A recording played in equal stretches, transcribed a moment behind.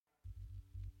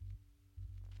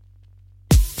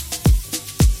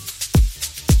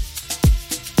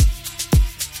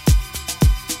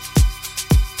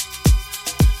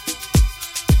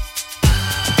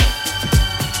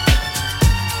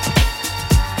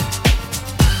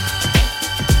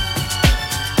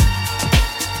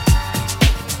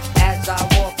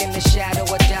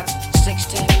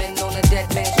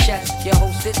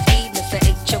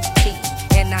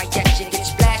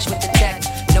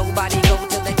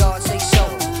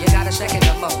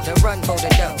run for the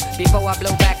dough. Before I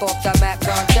blow back off the map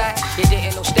contact, you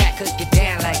didn't know stack could get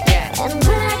down like that. And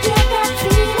when I get that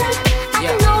feeling, I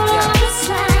can no longer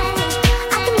slide.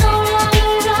 I can no longer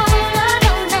run,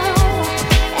 no, no.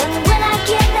 And when I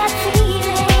get that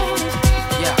feeling,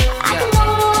 I can no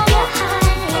longer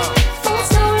hide.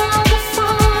 It's no longer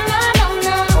fun, no,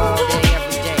 no. All day,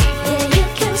 every day. Yeah, you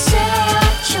can say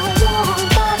what you want,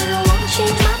 but it won't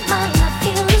change my mind. I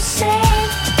feel the same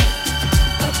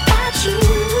about you.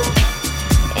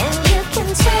 And you can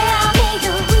tell me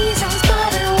your reasons,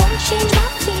 but it won't change my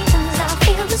feelings. I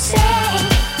feel the same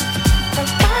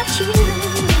about you.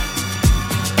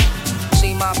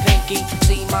 See my pinky,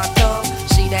 see my thumb.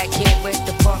 See that kid with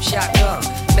the pump shotgun.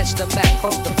 Mr. Mac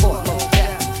from the Fort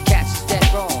Motel. Cats is dead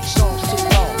wrong, songs too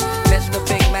long. Mr.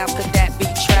 Big Mouth, could that be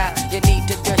trial? You need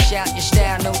to dish out your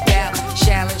style, no doubt.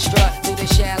 Shallon strut through the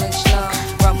Shallon slum.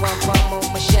 Rum, rum, rum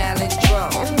on my Shallon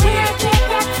drum. And when I get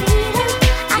that feeling,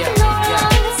 I can no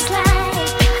longer slide.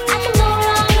 I can no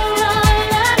longer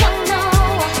run, no, no.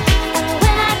 And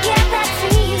when I get that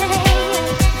feeling,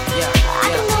 I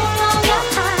can no longer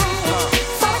hide.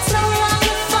 For it's no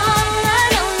longer fun,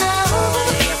 no, no. All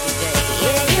day, every day.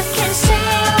 Yeah, you can say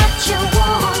what you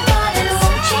want, but it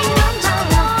won't change my mind.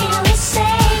 I feel the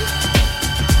same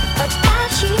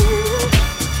about you.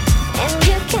 And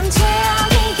you can tell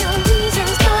me your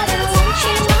reasons, but it won't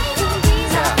change my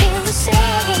feelings. I feel the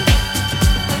same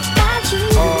about you.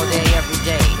 All day, every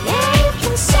day. Yeah, you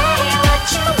can say what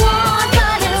you want,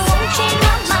 but it won't change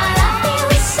my mind. I feel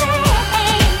the same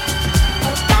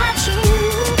about you.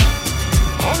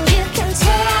 And you can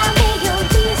tell me your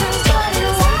reasons, but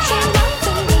it won't change my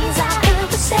feelings. I feel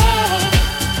the same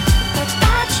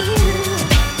about you.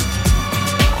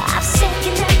 I've seen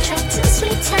you that track to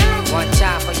sweet time. One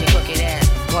time for your crooked ass.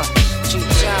 What? Two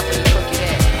time for your crooked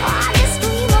ass. Oh, this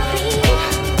dream of me.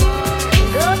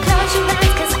 Go close your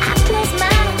eyes, 'cause I close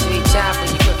mine. Three time for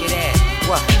your crooked ass.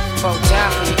 What? Four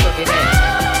time for your crooked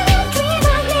ass. Dream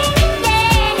of me,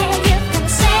 yeah. You can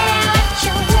say what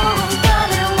you want, but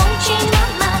it won't change my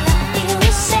mind. I feel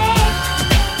the same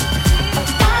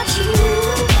about you.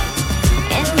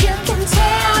 And you can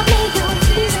tell me your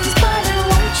reasons, but it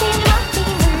won't change my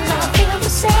feelings. I feel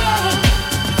the same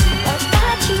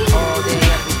about you. All day,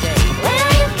 every day. Well,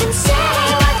 you can say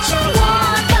what you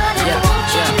want, but it won't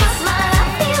change my mind. I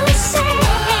feel the same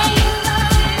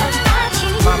about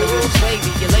you. Mama, you a baby,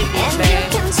 you ladies, And you man.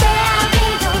 can tell me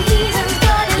your reasons,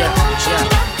 but it won't change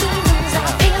my feelings. I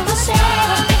feel the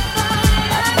same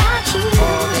about you.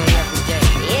 All day, every day.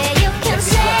 Yeah, you can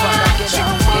Every say step up, I what get you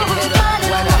up, want, get lit but up, it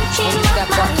wet won't up. change When you my step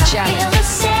up mind. the I feel challenge. the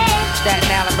same.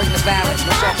 Staten Island, bring the balance.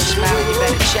 No soft smiling, you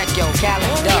better check your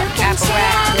calendar.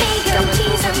 Apparatus coming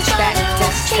through with the static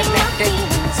test connected.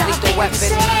 Lethal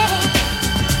weapon,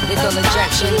 lethal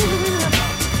injection.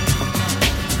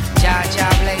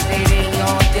 Job blazing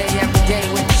all day, every day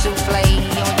with the souffle.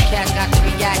 On the cat, got to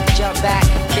react, jump back,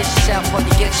 kiss yourself when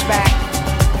you get smacked.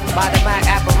 By the mic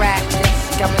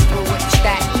apparatus coming through with the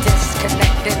static test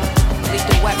connected.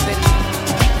 Lethal